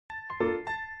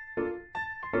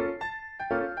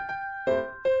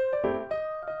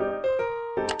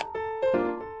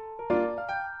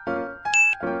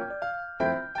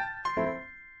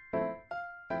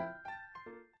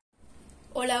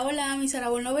Hola, hola mis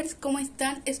Aravon lovers, ¿cómo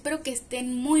están? Espero que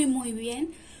estén muy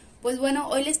bien. Pues bueno,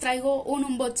 hoy les traigo un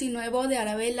unboxing nuevo de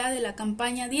Arabela de la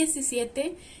campaña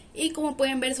 17 y como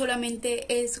pueden ver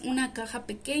solamente es una caja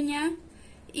pequeña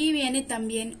y viene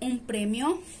también un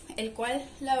premio, el cual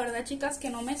la verdad chicas que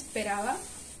no me esperaba.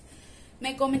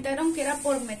 Me comentaron que era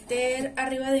por meter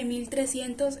arriba de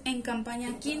 1300 en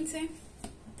campaña 15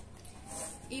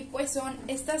 y pues son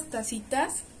estas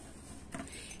tacitas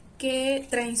que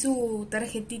traen su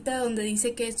tarjetita donde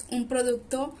dice que es un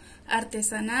producto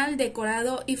artesanal,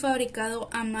 decorado y fabricado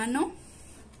a mano.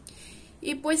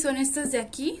 Y pues son estas de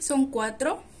aquí, son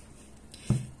 4.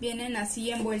 Vienen así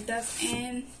envueltas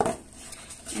en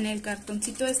el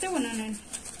cartoncito este, bueno,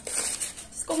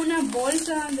 es como una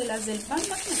bolsa de las del pan,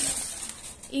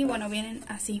 y bueno, vienen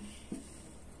así.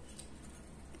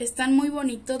 Están muy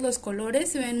bonitos los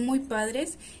colores, se ven muy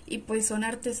padres y pues son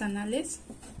artesanales.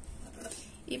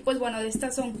 Y pues bueno, de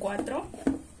estas son 4.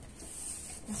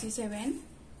 Así se ven.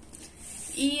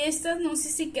 Y estas no sé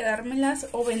si quedármelas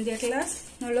o venderlas,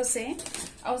 no lo sé.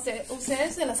 A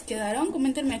ustedes se las quedaron,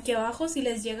 coméntenme aquí abajo si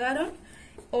les llegaron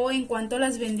o en cuánto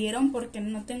las vendieron, porque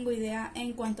no tengo idea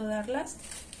en cuánto darlas.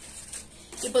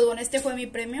 Y pues bueno, este fue mi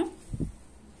premio.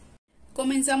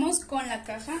 Comenzamos con la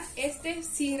caja. Este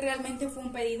sí realmente fue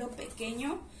un pedido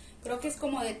pequeño, creo que es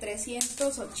como de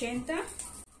 380.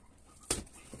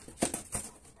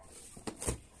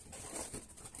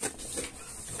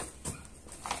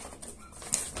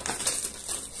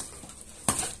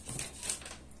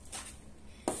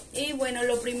 Y bueno,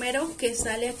 lo primero que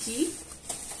sale aquí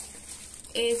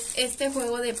es este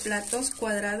juego de platos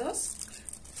cuadrados.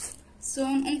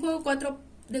 Son un juego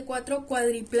de 4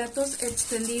 cuadriplatos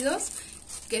extendidos,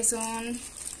 que son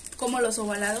como los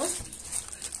ovalados,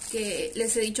 que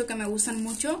les he dicho que me gustan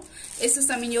mucho. Estos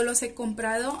también yo los he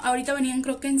comprado. Ahorita venían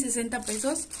creo que en 60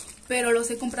 pesos, pero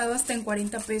los he comprado hasta en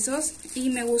 40 pesos y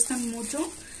me gustan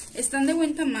mucho. Están de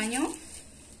buen tamaño.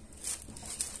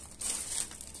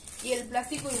 Y el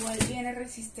plástico igual viene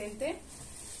resistente.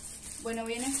 Bueno,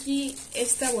 viene aquí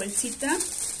esta bolsita.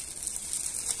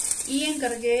 Y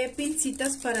encargué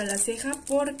pincitas para la ceja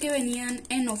porque venían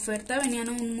en oferta, venían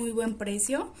a un muy buen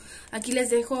precio. Aquí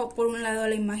les dejo por un lado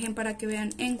la imagen para que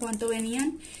vean en cuánto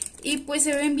venían. Y pues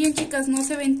se ven bien chicas, no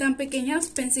se ven tan pequeñas,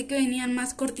 pensé que venían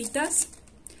más cortitas.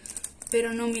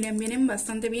 Pero no, miren, vienen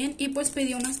bastante bien. Y pues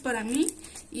pedí unas para mí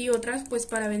y otras pues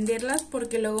para venderlas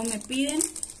porque luego me piden.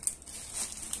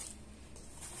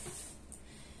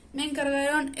 Me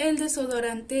encargaron el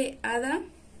desodorante Hada,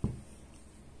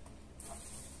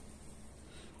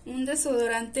 un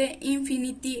desodorante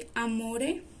Infinity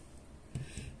Amore.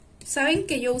 Saben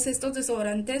que yo usé estos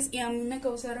desodorantes y a mí me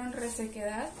causaron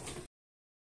resequedad.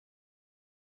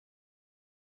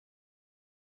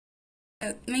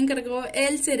 Me encargó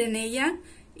el Serenella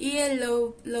y el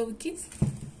Love Kiss.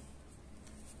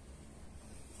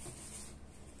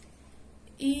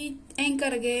 Y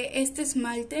encargué este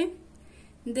esmalte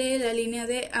de la línea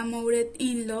de Amored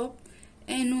in Love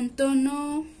en un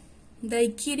tono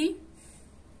Daiquiri.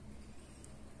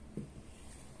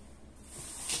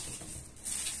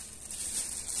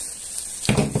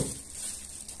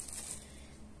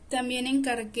 También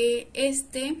encargué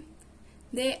este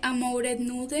de Amored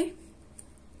Nude.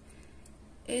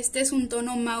 Este es un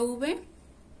tono mauve.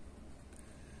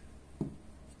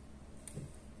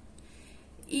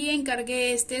 Y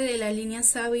encargué este de la línea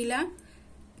Sábila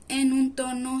en un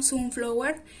tono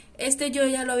Sunflower. Este yo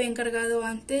ya lo había encargado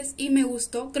antes y me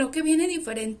gustó. Creo que viene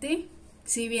diferente.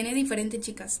 Sí, viene diferente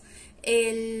chicas,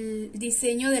 el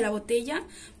diseño de la botella,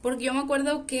 porque yo me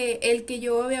acuerdo que el que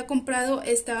yo había comprado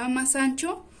estaba más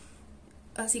ancho,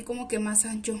 así como que más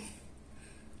ancho.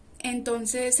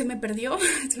 Entonces se me perdió,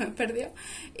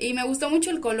 y me gustó mucho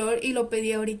el color y lo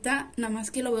pedí ahorita, nada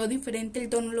más que lo veo diferente, el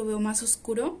tono lo veo más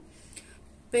oscuro.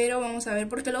 Pero vamos a ver,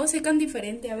 porque luego secan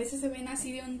diferente. A veces se ven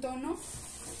así de un tono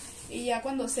y ya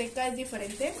cuando seca es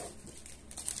diferente.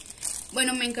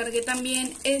 Bueno, me encargué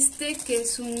también este, que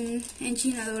es un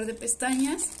enchinador de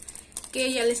pestañas,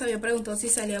 que ya les había preguntado si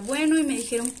salía bueno y me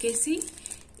dijeron que sí.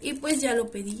 Y pues ya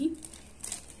lo pedí.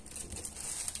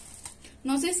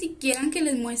 No sé si quieran que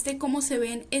les muestre cómo se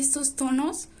ven estos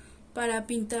tonos para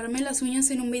pintarme las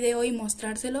uñas en un video y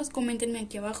mostrárselos. Coméntenme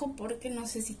aquí abajo porque no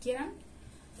sé si quieran.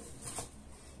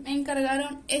 Me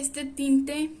encargaron este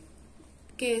tinte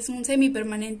que es un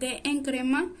semipermanente en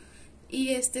crema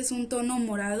y este es un tono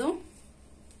morado.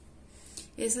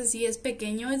 Ese sí es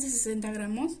pequeño, es de 60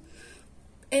 gramos.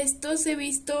 Estos he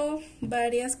visto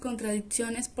varias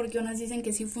contradicciones porque unas dicen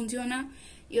que sí funciona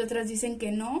y otras dicen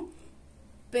que no.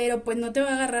 pero pues no te va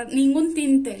a agarrar ningún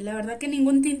tinte. La verdad que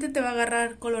ningún tinte te va a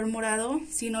agarrar color morado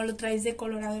si no lo traes de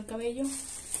colorado el cabello.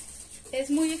 Es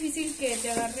muy difícil que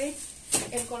te agarre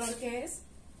el color que es.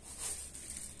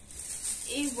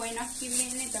 Y bueno, aquí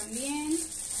viene también.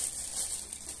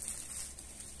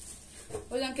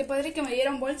 Oigan, qué padre que me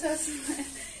dieron bolsas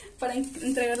para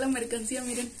entregar la mercancía,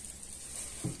 miren.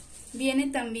 Viene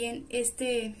también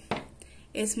este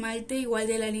esmalte igual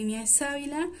de la línea de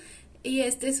sábila. Y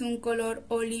este es un color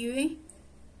olive.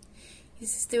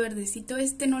 Es este verdecito.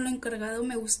 Este no lo he encargado,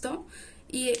 me gustó.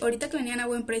 Y ahorita que venían a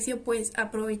buen precio, pues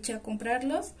aproveché a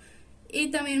comprarlos. Y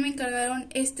también me encargaron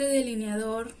este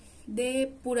delineador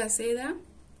de pura seda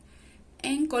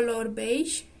en color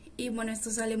beige. Y bueno,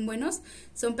 estos salen buenos.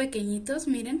 Son pequeñitos,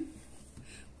 miren.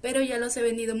 Pero ya los he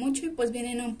vendido mucho y pues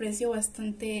vienen a un precio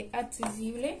bastante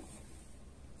accesible.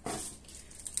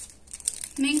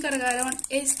 Me encargaron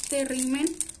este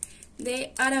rímel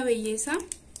de Arabella.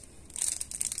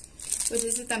 Pues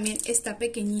este también está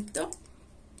pequeñito,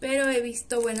 pero he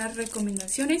visto buenas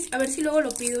recomendaciones. A ver si luego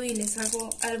lo pido y les hago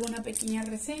alguna pequeña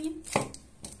reseña.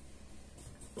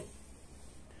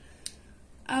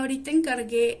 Ahorita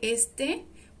encargué este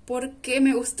porque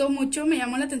me gustó mucho, me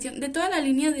llamó la atención. De toda la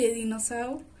línea de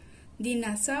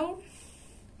Dinosaur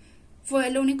fue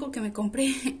lo único que me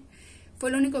compré.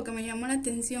 Fue lo único que me llamó la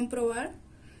atención probar.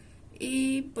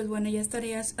 Y pues bueno, ya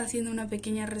estaré haciendo una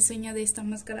pequeña reseña de esta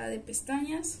máscara de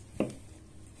pestañas.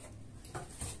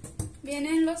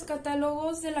 Vienen los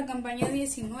catálogos de la campaña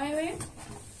 19.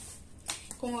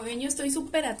 Como ven, yo estoy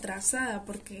súper atrasada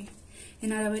porque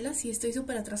en Arabela sí estoy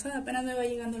súper atrasada. Apenas me va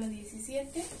llegando la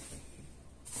 17.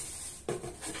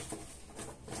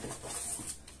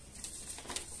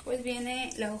 Pues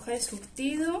viene la hoja de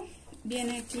surtido.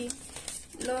 Viene aquí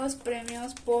los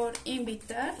premios por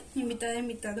invitada,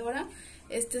 invitadora.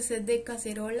 Este set de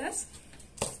cacerolas.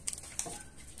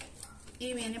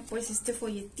 Y viene pues este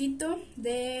folletito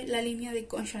de la línea de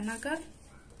Concha Nácar.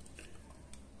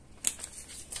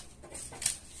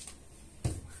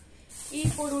 Y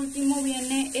por último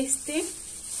viene este,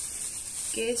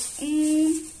 que es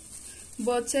un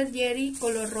boxer Yeri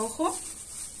color rojo.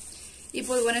 Y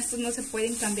pues bueno, estos no se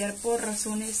pueden cambiar por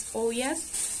razones obvias,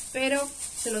 pero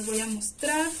se los voy a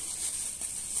mostrar.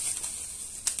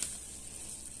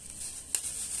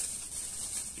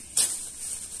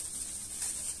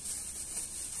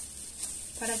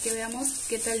 Para que veamos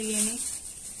qué tal viene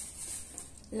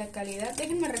la calidad.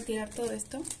 Déjenme retirar todo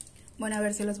esto. Bueno, a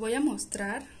ver, se los voy a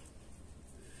mostrar.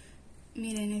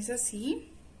 Miren, es así.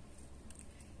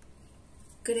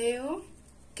 Creo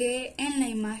que en la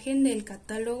imagen del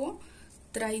catálogo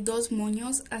trae dos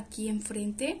moños aquí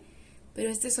enfrente, pero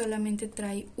este solamente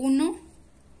trae uno.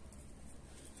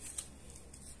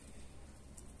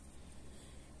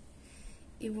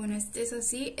 Y bueno, este es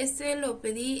así. Este lo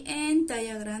pedí en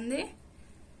talla grande.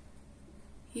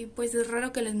 Y pues es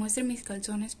raro que les muestre mis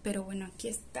calzones, pero bueno, aquí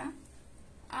está.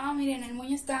 Ah, miren, el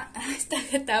moño está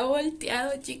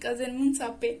volteado, chicas, denme un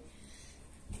zape.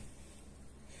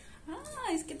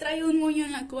 Ah, es que trae un moño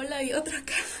en la cola y otro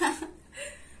acá.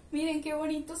 Miren qué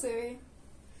bonito se ve.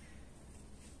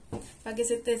 Para que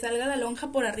se te salga la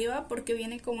lonja por arriba, porque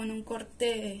viene como en un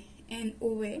corte en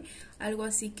V, algo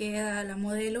así queda la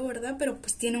modelo, ¿verdad? Pero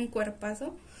pues tiene un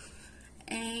cuerpazo.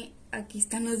 Aquí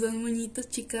están los dos moñitos,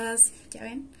 chicas, ya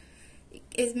ven.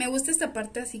 Me gusta esta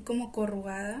parte así como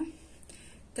corrugada.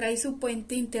 Trae su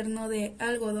puente interno de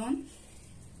algodón.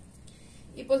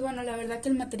 Y pues bueno, la verdad que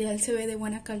el material se ve de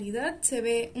buena calidad. Se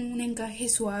ve un encaje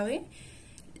suave.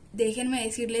 Déjenme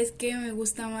decirles que me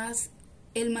gusta más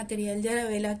el material de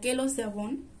Arabela que los de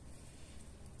Aravon.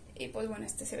 Y pues bueno,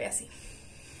 este se ve así.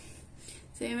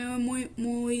 Se ve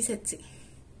muy sexy.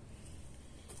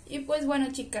 Y pues bueno,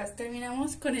 chicas,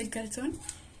 terminamos con el calzón.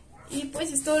 Y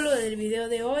pues es todo lo del video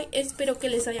de hoy. Espero que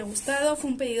les haya gustado. Fue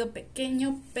un pedido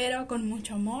pequeño, pero con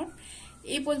mucho amor.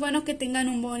 Y pues bueno, que tengan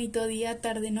un bonito día,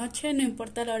 tarde, noche. No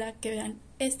importa la hora que vean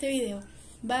este video.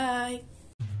 Bye.